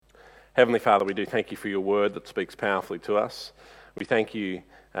Heavenly Father, we do thank you for your word that speaks powerfully to us. We thank you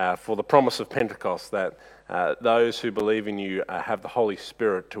for the promise of Pentecost that those who believe in you have the Holy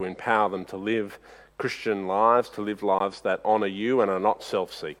Spirit to empower them to live Christian lives, to live lives that honour you and are not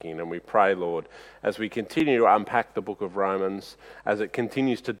self-seeking. And we pray, Lord, as we continue to unpack the book of Romans, as it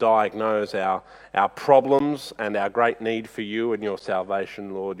continues to diagnose our problems and our great need for you and your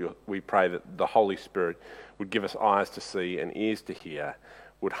salvation, Lord, we pray that the Holy Spirit would give us eyes to see and ears to hear,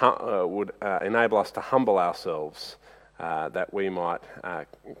 would enable us to humble ourselves, that we might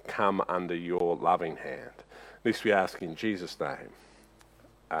come under your loving hand. This we ask in Jesus' name.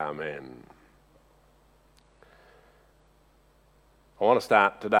 Amen. I want to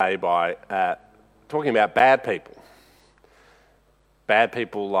start today by talking about bad people. Bad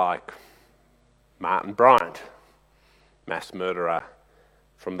people like Martin Bryant, mass murderer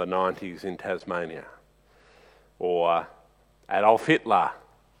from the 90s in Tasmania, or Adolf Hitler,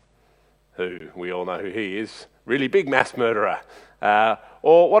 who we all know who he is, really big mass murderer.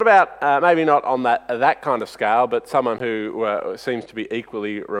 Or what about, maybe not on that kind of scale, but someone who seems to be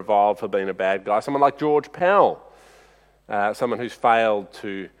equally reviled for being a bad guy, someone like George Pell, someone who's failed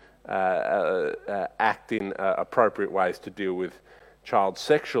to act in appropriate ways to deal with child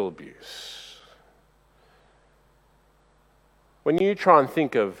sexual abuse. When you try and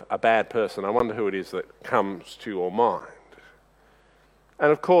think of a bad person, I wonder who it is that comes to your mind.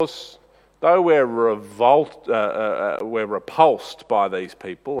 And of course, though we're repulsed by these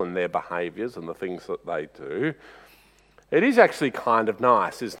people and their behaviours and the things that they do, it is actually kind of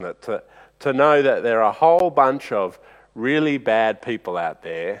nice, isn't it, to know that there are a whole bunch of really bad people out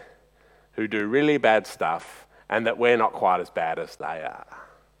there who do really bad stuff and that we're not quite as bad as they are.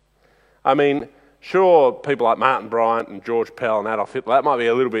 I mean, sure, people like Martin Bryant and George Pell and Adolf Hitler, that might be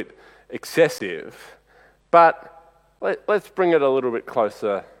a little bit excessive, but let's bring it a little bit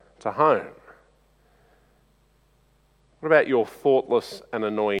closer to home. What about your thoughtless and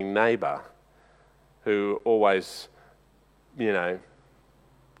annoying neighbour who always,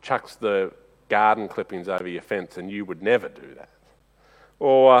 chucks the garden clippings over your fence and you would never do that?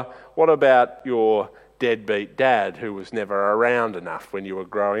 Or what about your deadbeat dad who was never around enough when you were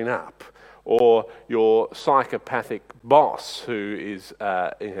growing up? Or your psychopathic boss who is,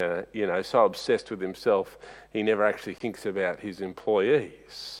 so obsessed with himself he never actually thinks about his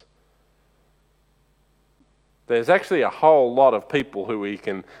employees? There's actually a whole lot of people who we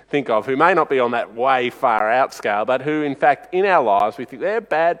can think of who may not be on that way far out scale, but who in fact in our lives we think they're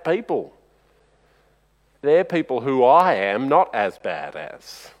bad people. They're people who I am not as bad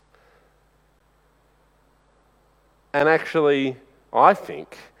as. And actually, I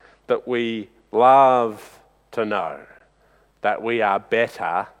think that we love to know that we are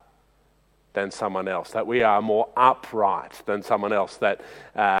better than someone else, that we are more upright than someone else, that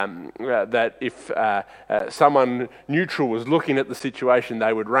if someone neutral was looking at the situation,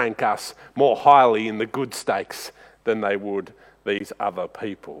 they would rank us more highly in the good stakes than they would these other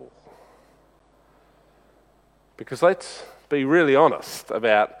people. Because let's be really honest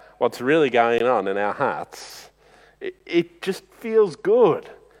about what's really going on in our hearts. It just feels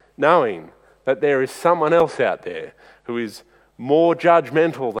good knowing that there is someone else out there who is more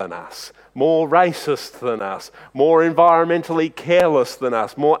judgmental than us, more racist than us, more environmentally careless than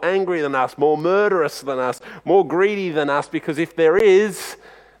us, more angry than us, more murderous than us, more greedy than us, because if there is,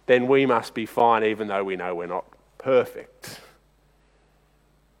 then we must be fine even though we know we're not perfect.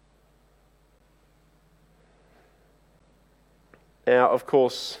 Now, of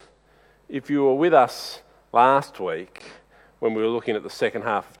course, if you were with us last week when we were looking at the second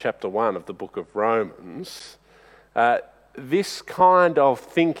half of chapter 1 of the book of Romans, this kind of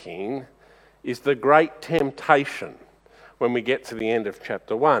thinking is the great temptation when we get to the end of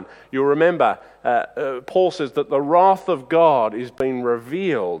chapter 1. You'll remember Paul says that the wrath of God is being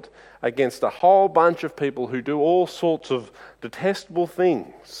revealed against a whole bunch of people who do all sorts of detestable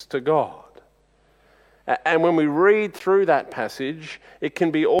things to God. And when we read through that passage, it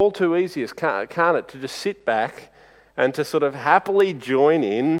can be all too easy, can't it, to just sit back and to sort of happily join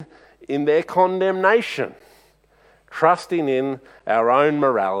in their condemnation, trusting in our own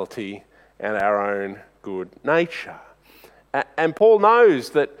morality and our own good nature. And Paul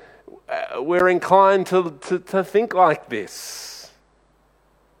knows that we're inclined to think like this.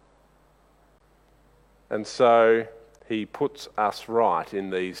 And so he puts us right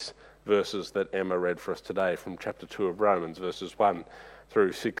in these verses that Emma read for us today from chapter 2 of Romans, verses 1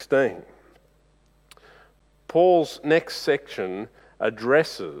 through 16. Paul's next section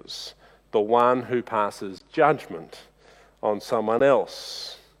addresses the one who passes judgment on someone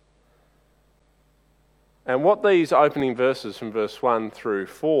else. And what these opening verses from verse 1 through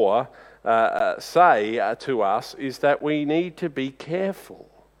 4 say to us is that we need to be careful.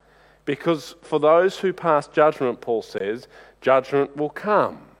 Because for those who pass judgment, Paul says, judgment will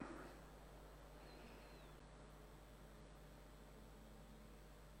come.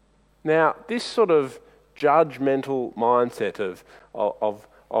 Now, this sort of judgmental mindset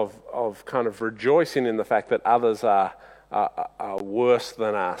of kind of rejoicing in the fact that others are worse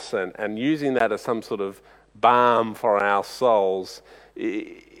than us and using that as some sort of balm for our souls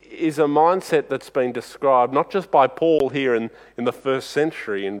is a mindset that's been described not just by Paul here in the first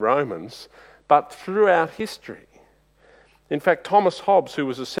century in Romans, but throughout history. In fact, Thomas Hobbes, who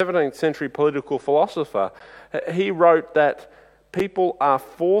was a 17th century political philosopher, he wrote that people are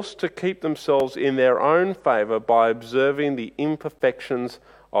forced to keep themselves in their own favour by observing the imperfections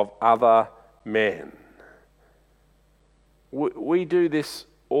of other men. We do this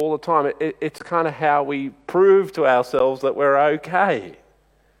all the time. It's kind of how we prove to ourselves that we're okay.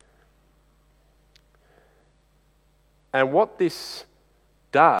 And what this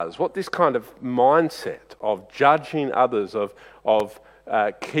does, what this kind of mindset of judging others, of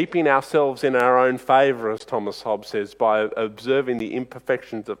keeping ourselves in our own favour, as Thomas Hobbes says, by observing the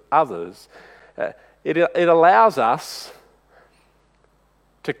imperfections of others, it allows us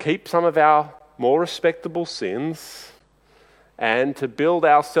to keep some of our more respectable sins and to build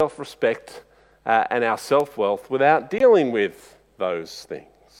our self-respect and our self-wealth without dealing with those things.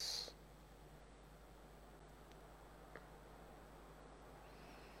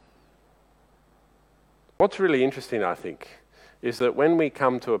 What's really interesting, I think, is that when we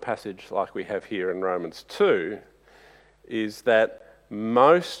come to a passage like we have here in Romans 2, is that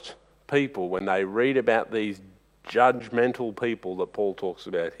most people, when they read about these judgmental people that Paul talks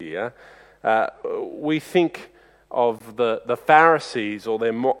about here, we think of the Pharisees or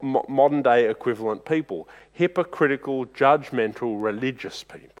their modern day equivalent people, hypocritical, judgmental, religious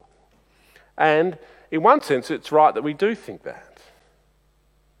people. And in one sense, it's right that we do think that.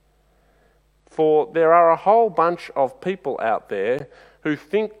 For there are a whole bunch of people out there who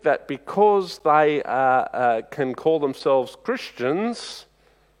think that because they can call themselves Christians,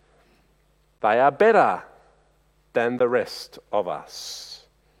 they are better than the rest of us.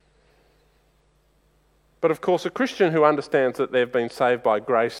 But of course, a Christian who understands that they've been saved by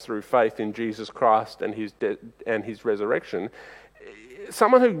grace through faith in Jesus Christ and his resurrection,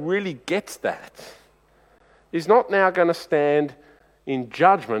 someone who really gets that, is not now going to stand in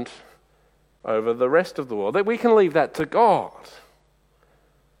judgment over the rest of the world. That we can leave that to God.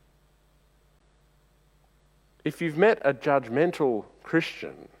 If you've met a judgmental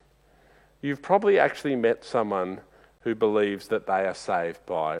Christian, you've probably actually met someone who believes that they are saved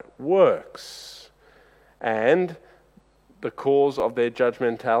by works. And the cause of their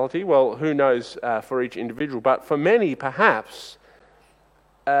judgmentality, well, who knows for each individual, but for many perhaps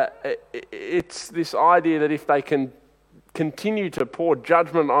it's this idea that if they can continue to pour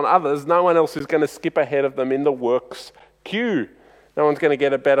judgment on others, no one else is going to skip ahead of them in the works queue. No one's going to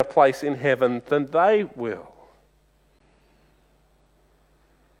get a better place in heaven than they will.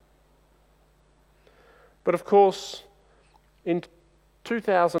 But of course, in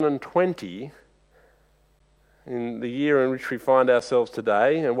 2020, in the year in which we find ourselves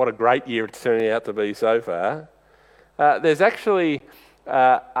today, and what a great year it's turning out to be so far, there's actually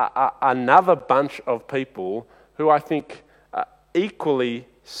another bunch of people who I think are equally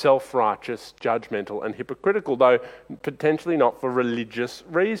self-righteous, judgmental and hypocritical, though potentially not for religious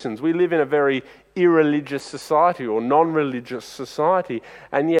reasons. We live in a very irreligious society or non-religious society,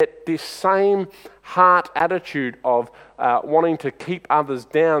 and yet this same heart attitude of wanting to keep others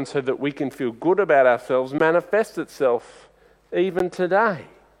down so that we can feel good about ourselves manifests itself even today.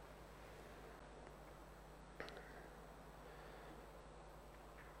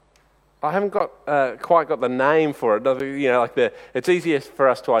 I haven't quite got the name for it. It's easiest for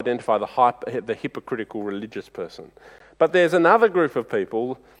us to identify the hypocritical religious person. But there's another group of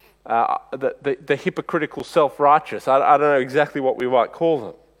people, the hypocritical self-righteous. I don't know exactly what we might call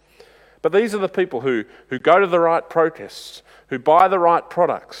them. But these are the people who go to the right protests, who buy the right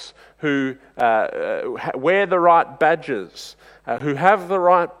products, who wear the right badges, who have the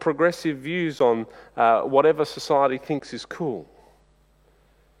right progressive views on whatever society thinks is cool,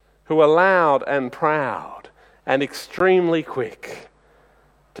 who are loud and proud and extremely quick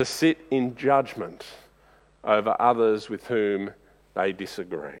to sit in judgment over others with whom they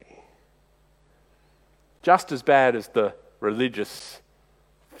disagree. Just as bad as the religious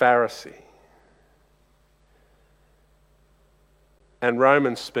Pharisee. And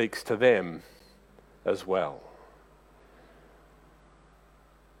Romans speaks to them as well.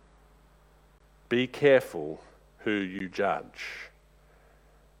 be careful who you judge,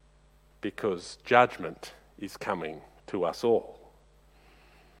 because judgment is coming to us all.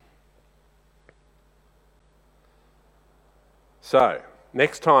 So,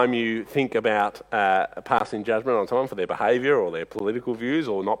 next time you think about passing judgment on someone for their behaviour or their political views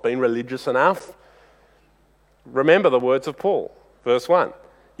or not being religious enough, remember the words of Paul, verse 1.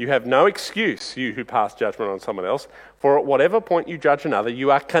 You have no excuse, you who pass judgment on someone else, for at whatever point you judge another,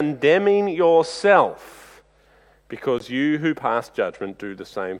 you are condemning yourself, because you who pass judgment do the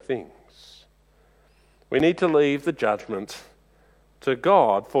same things. We need to leave the judgment to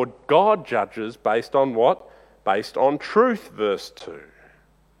God, for God judges based on what? Based on truth, verse 2.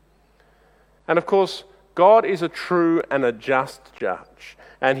 And of course, God is a true and a just judge,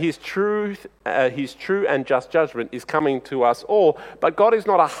 and his true and just judgment is coming to us all. But God is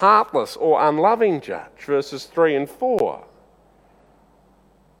not a heartless or unloving judge, verses 3 and 4.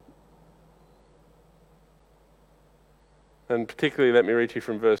 And particularly, let me read to you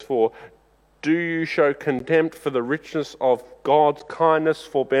from verse 4. Do you show contempt for the richness of God's kindness,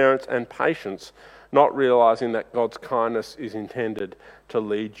 forbearance, and patience, not realizing that God's kindness is intended to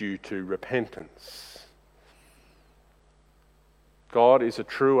lead you to repentance? God is a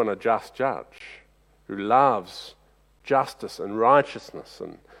true and a just judge who loves justice and righteousness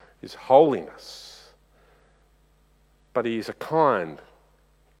and his holiness. But he is a kind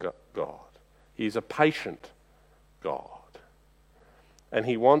God. He is a patient God. And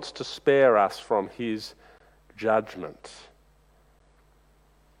he wants to spare us from his judgment.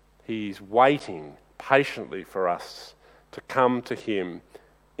 He's waiting patiently for us to come to him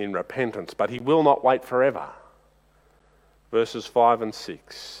in repentance, but he will not wait forever. Verses 5 and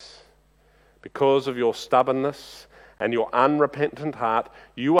 6. Because of your stubbornness and your unrepentant heart,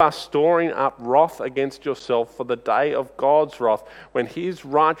 you are storing up wrath against yourself for the day of God's wrath, when his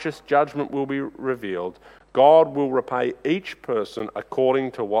righteous judgment will be revealed. God will repay each person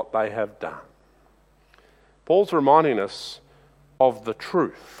according to what they have done. Paul's reminding us of the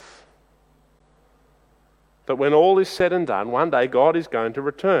truth. That when all is said and done, one day God is going to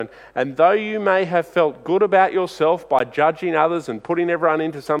return. And though you may have felt good about yourself by judging others and putting everyone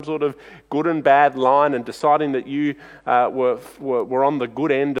into some sort of good and bad line and deciding that you were on the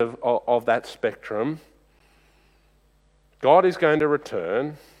good end of that spectrum, God is going to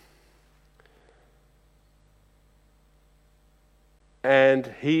return,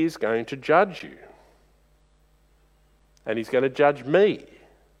 and he is going to judge you. And he's going to judge me.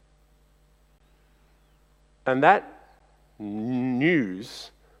 And that news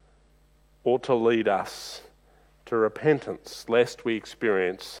ought to lead us to repentance, lest we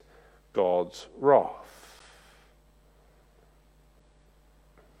experience God's wrath.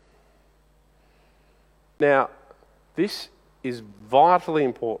 Now, this is vitally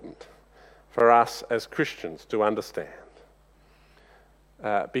important for us as Christians to understand,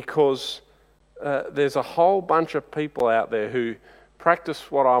 because there's a whole bunch of people out there who practice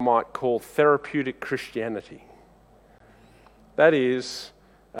what I might call therapeutic Christianity. That is,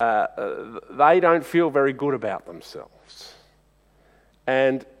 they don't feel very good about themselves.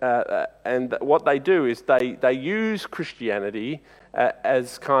 And what they do is they use Christianity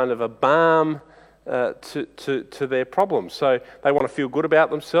as kind of a balm to their problems. So they want to feel good about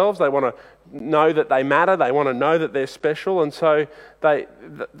themselves. They want to know that they matter. They want to know that they're special. And so they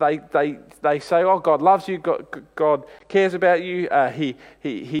say, "Oh, God loves you. God cares about you.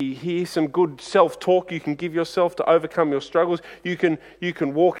 He hears some good self-talk you can give yourself to overcome your struggles. You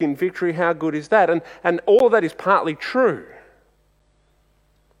can walk in victory. How good is that?" And all of that is partly true.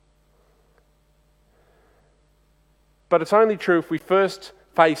 But it's only true if we first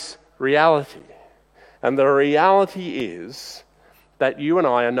face reality. And the reality is that you and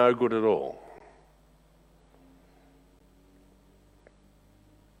I are no good at all.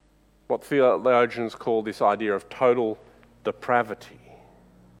 What theologians call this idea of total depravity.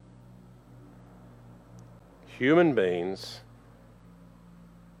 Human beings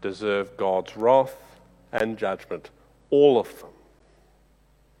deserve God's wrath and judgment, all of them.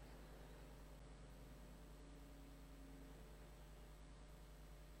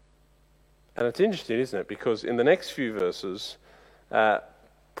 And it's interesting, isn't it? Because in the next few verses,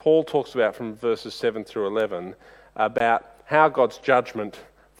 Paul talks about, from verses 7 through 11, about how God's judgment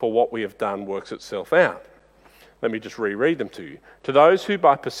for what we have done works itself out. Let me just reread them to you. To those who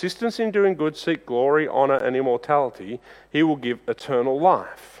by persistence in doing good seek glory, honour and immortality, he will give eternal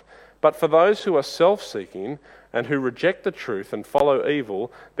life. But for those who are self-seeking and who reject the truth and follow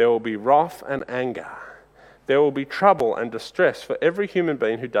evil, there will be wrath and anger. There will be trouble and distress for every human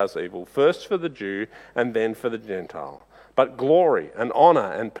being who does evil, first for the Jew and then for the Gentile. but glory and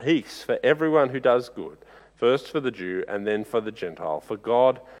honour and peace for everyone who does good, first for the Jew and then for the Gentile, for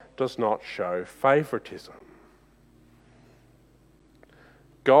God does not show favouritism.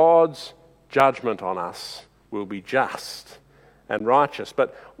 God's judgment on us will be just and righteous.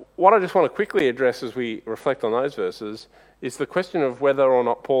 But what I just want to quickly address as we reflect on those verses is the question of whether or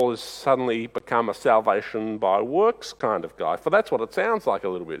not Paul has suddenly become a salvation by works kind of guy. For that's what it sounds like a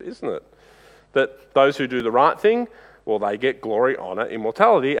little bit, isn't it? That those who do the right thing, well, they get glory, honour,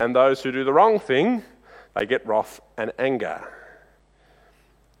 immortality, and those who do the wrong thing, they get wrath and anger.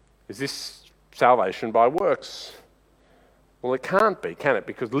 Is this salvation by works? Well, it can't be, can it?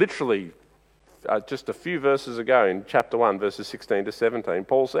 Because literally, just a few verses ago in chapter 1, verses 16 to 17,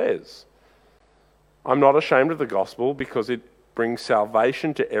 Paul says, I'm not ashamed of the gospel because it brings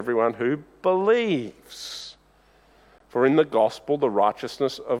salvation to everyone who believes. For in the gospel, the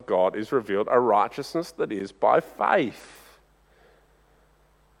righteousness of God is revealed, a righteousness that is by faith.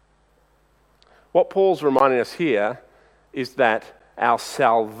 What Paul's reminding us here is that our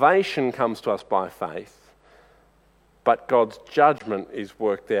salvation comes to us by faith, but God's judgment is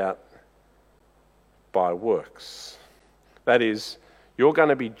worked out by works. That is, you're going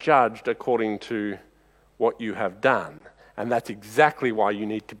to be judged according to what you have done. And that's exactly why you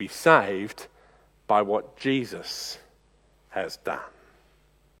need to be saved by what Jesus has done.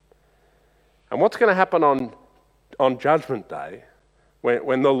 And what's going to happen on Judgment Day,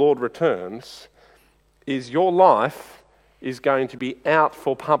 when the Lord returns, is your life is going to be out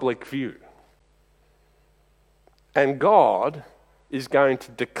for public view. And God is going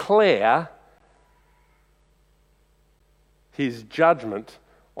to declare his judgment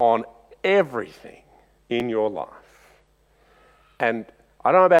on everything in your life. And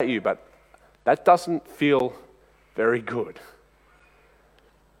I don't know about you, but that doesn't feel very good.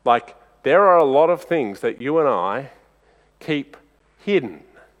 Like, there are a lot of things that you and I keep hidden,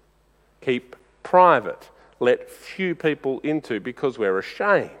 keep private, let few people into because we're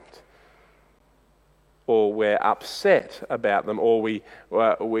ashamed, or we're upset about them, or we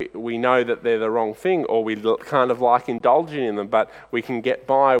know that they're the wrong thing, or we kind of like indulging in them, but we can get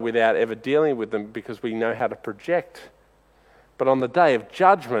by without ever dealing with them because we know how to project. But on the day of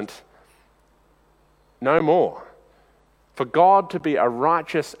judgment, no more. For God to be a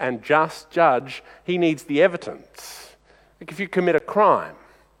righteous and just judge, he needs the evidence. Like if you commit a crime,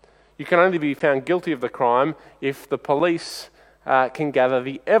 you can only be found guilty of the crime if the police can gather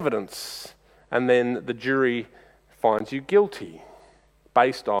the evidence, and then the jury finds you guilty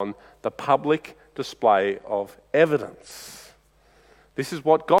based on the public display of evidence. This is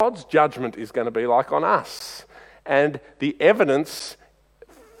what God's judgment is going to be like on us. And the evidence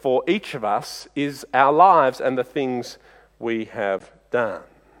for each of us is our lives and the things we have done.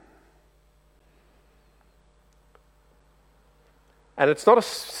 And it's not a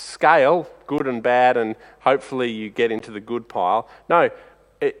scale, good and bad, and hopefully you get into the good pile. No,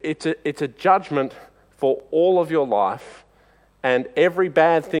 it's a judgment for all of your life, and every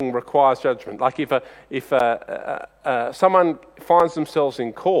bad thing requires judgment. Like if someone finds themselves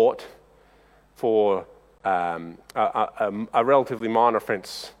in court for a relatively minor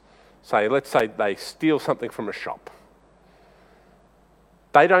offence, let's say they steal something from a shop.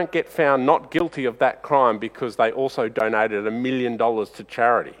 They don't get found not guilty of that crime because they also donated $1 million to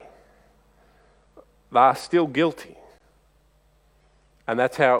charity. They are still guilty. And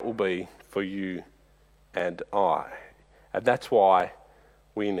that's how it will be for you and I. And that's why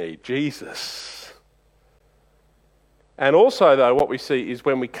we need Jesus. And also, though, what we see is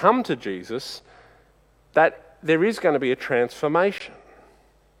when we come to Jesus, that there is going to be a transformation.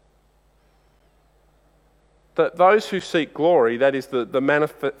 That those who seek glory, that is the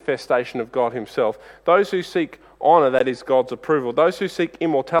manifestation of God himself, those who seek honour, that is God's approval, those who seek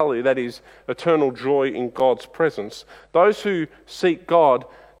immortality, that is eternal joy in God's presence, those who seek God,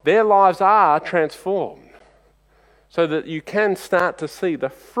 their lives are transformed so that you can start to see the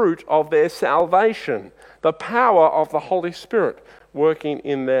fruit of their salvation, the power of the Holy Spirit working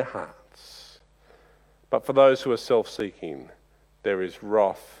in their hearts. But for those who are self-seeking, there is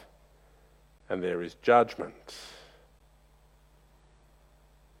wrath and there is judgment.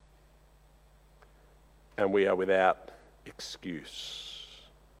 And we are without excuse.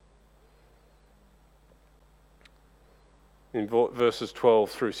 In verses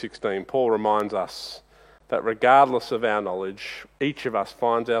 12 through 16, Paul reminds us that regardless of our knowledge, each of us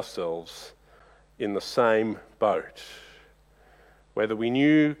finds ourselves in the same boat. Whether we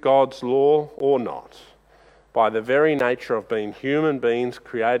knew God's law or not, by the very nature of being human beings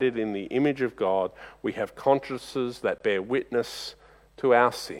created in the image of God, we have consciences that bear witness to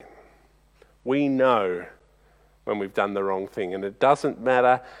our sin. We know when we've done the wrong thing. And it doesn't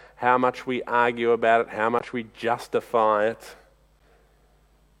matter how much we argue about it, how much we justify it.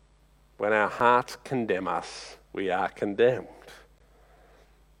 When our hearts condemn us, we are condemned.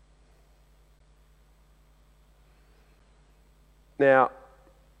 Now,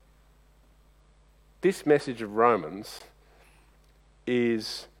 this message of Romans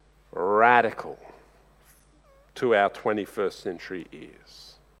is radical to our 21st century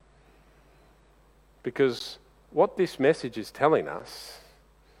ears. Because what this message is telling us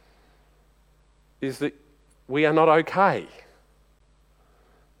is that we are not okay,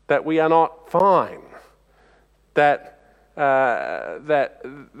 that we are not fine, that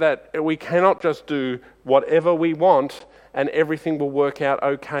we cannot just do whatever we want and everything will work out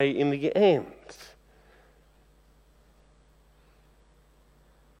okay in the end.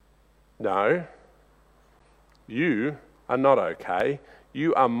 No, you are not okay.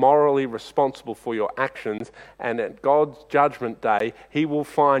 You are morally responsible for your actions, and at God's judgment day, He will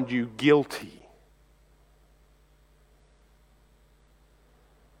find you guilty.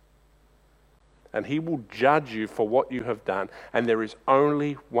 And He will judge you for what you have done, and there is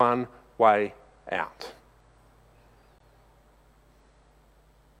only one way out.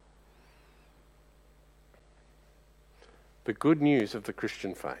 The good news of the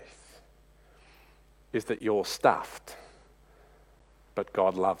Christian faith is that you're stuffed, but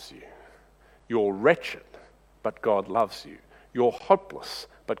God loves you. You're wretched, but God loves you. You're hopeless,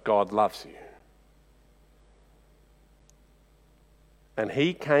 but God loves you. And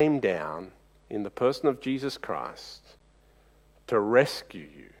He came down in the person of Jesus Christ to rescue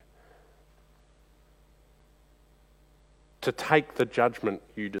you, to take the judgment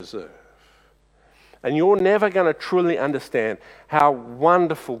you deserve. And you're never going to truly understand how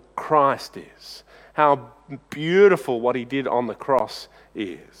wonderful Christ is, how beautiful what He did on the cross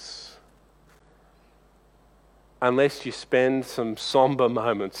is, unless you spend some somber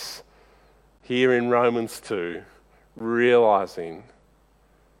moments here in Romans 2 realizing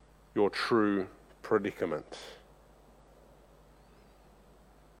your true predicament.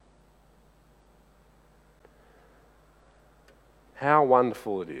 How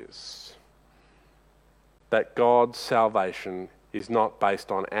wonderful it is that God's salvation is not based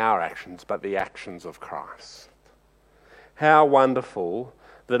on our actions, but the actions of Christ. How wonderful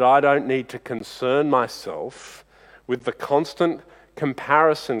that I don't need to concern myself with the constant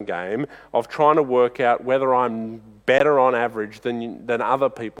comparison game of trying to work out whether I'm better on average than other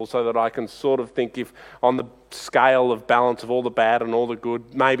people, so that I can sort of think if on the scale of balance of all the bad and all the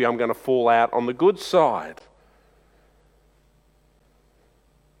good, maybe I'm going to fall out on the good side.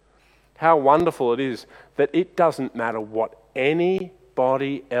 How wonderful it is that it doesn't matter what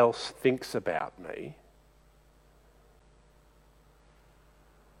anybody else thinks about me.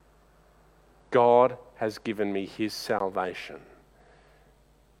 God has given me His salvation.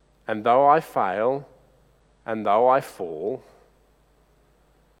 And though I fail, and though I fall,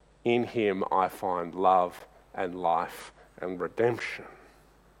 in Him I find love and life and redemption.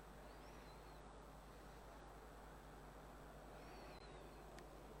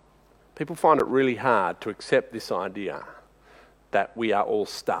 People find it really hard to accept this idea that we are all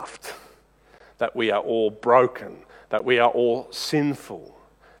stuffed, that we are all broken, that we are all sinful.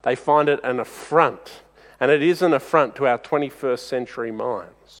 They find it an affront, and it is an affront to our 21st century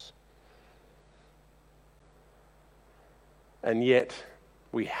minds. And yet,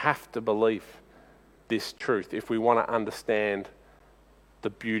 we have to believe this truth if we want to understand the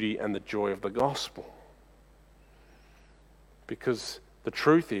beauty and the joy of the gospel. Because the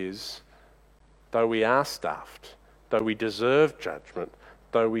truth is, though we are stuffed, though we deserve judgment,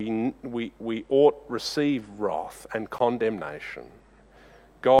 though we ought receive wrath and condemnation,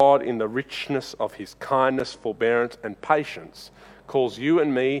 God, in the richness of His kindness, forbearance, and patience, calls you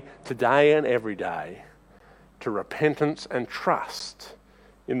and me today and every day to repentance and trust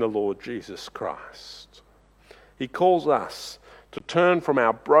in the Lord Jesus Christ. He calls us to turn from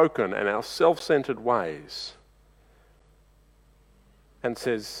our broken and our self-centered ways and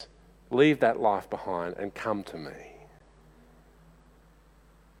says, leave that life behind and come to me.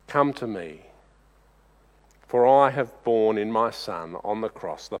 Come to me, for I have borne in my Son on the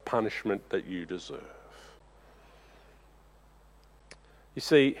cross the punishment that you deserve. You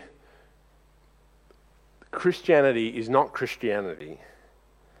see, Christianity is not Christianity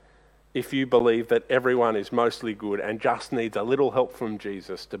if you believe that everyone is mostly good and just needs a little help from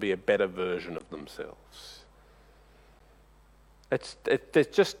Jesus to be a better version of themselves. There's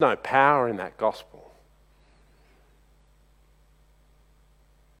just no power in that gospel.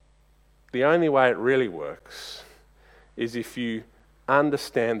 The only way it really works is if you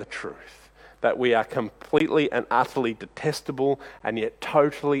understand the truth that we are completely and utterly detestable and yet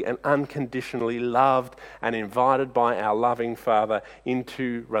totally and unconditionally loved and invited by our loving Father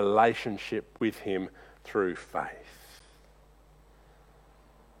into relationship with him through faith.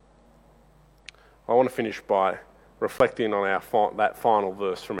 I want to finish by reflecting on that final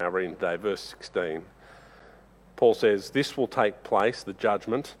verse from our reading today, verse 16. Paul says, this will take place, the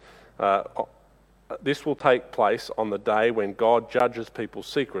judgment, this will take place on the day when God judges people's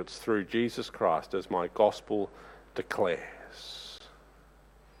secrets through Jesus Christ, as my gospel declares.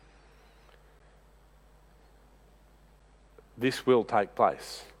 This will take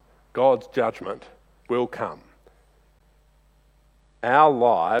place. God's judgment will come. Our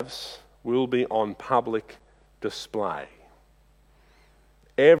lives will be on public display.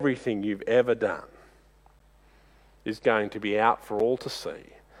 Everything you've ever done is going to be out for all to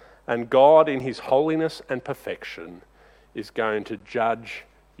see. And God, in his holiness and perfection, is going to judge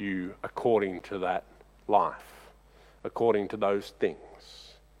you according to that life, according to those things.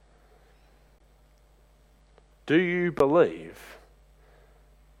 Do you believe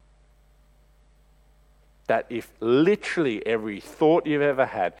that if literally every thought you've ever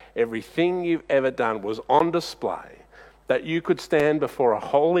had, everything you've ever done was on display, that you could stand before a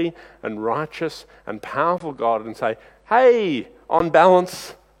holy and righteous and powerful God and say, hey, on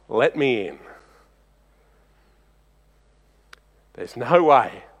balance, let me in? There's no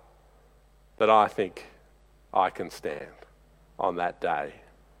way that I think I can stand on that day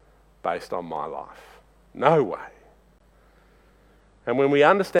based on my life. No way. And when we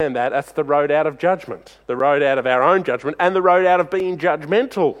understand that, that's the road out of judgment, the road out of our own judgment, and the road out of being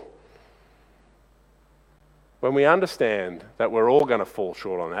judgmental. When we understand that we're all going to fall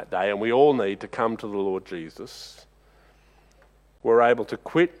short on that day and we all need to come to the Lord Jesus, we're able to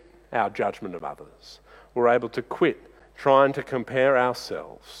quit our judgment of others. We're able to quit trying to compare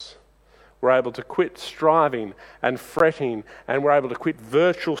ourselves. We're able to quit striving and fretting, and we're able to quit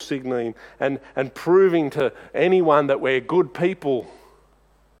virtual signaling and proving to anyone that we're good people.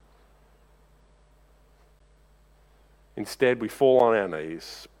 Instead, we fall on our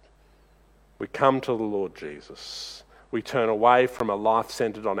knees. We come to the Lord Jesus. We turn away from a life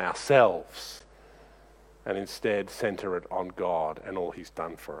centered on ourselves and instead center it on God and all he's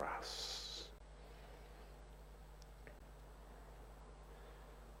done for us.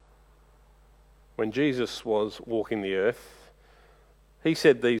 When Jesus was walking the earth, he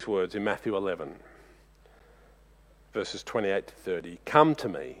said these words in Matthew 11, verses 28 to 30. Come to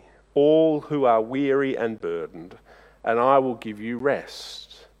me, all who are weary and burdened, and I will give you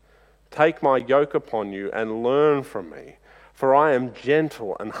rest. Take my yoke upon you and learn from me, for I am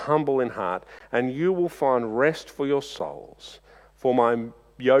gentle and humble in heart, and you will find rest for your souls. For my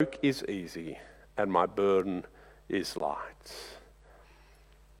yoke is easy and my burden is light.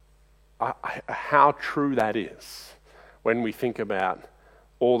 How true that is when we think about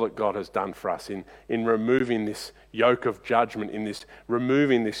all that God has done for us in removing this yoke of judgment, in this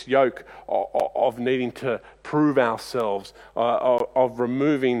removing this yoke of needing to prove ourselves, of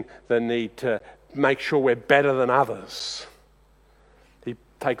removing the need to make sure we're better than others. He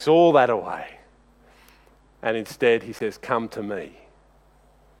takes all that away, and instead he says, come to me.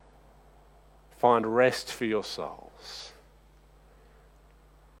 Find rest for your souls.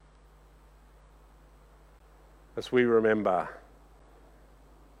 As we remember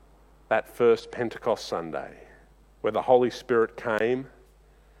that first Pentecost Sunday, where the Holy Spirit came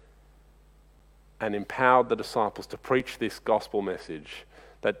and empowered the disciples to preach this gospel message,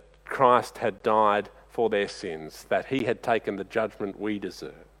 that Christ had died for their sins, that he had taken the judgment we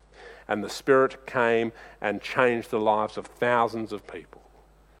deserve. And the Spirit came and changed the lives of thousands of people.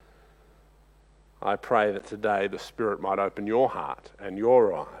 I pray that today the Spirit might open your heart and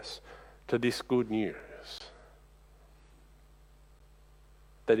your eyes to this good news,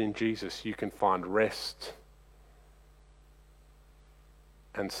 that in Jesus you can find rest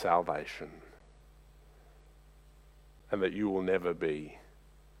and salvation, and that you will never be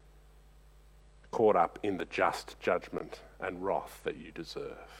caught up in the just judgment and wrath that you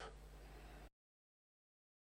deserve.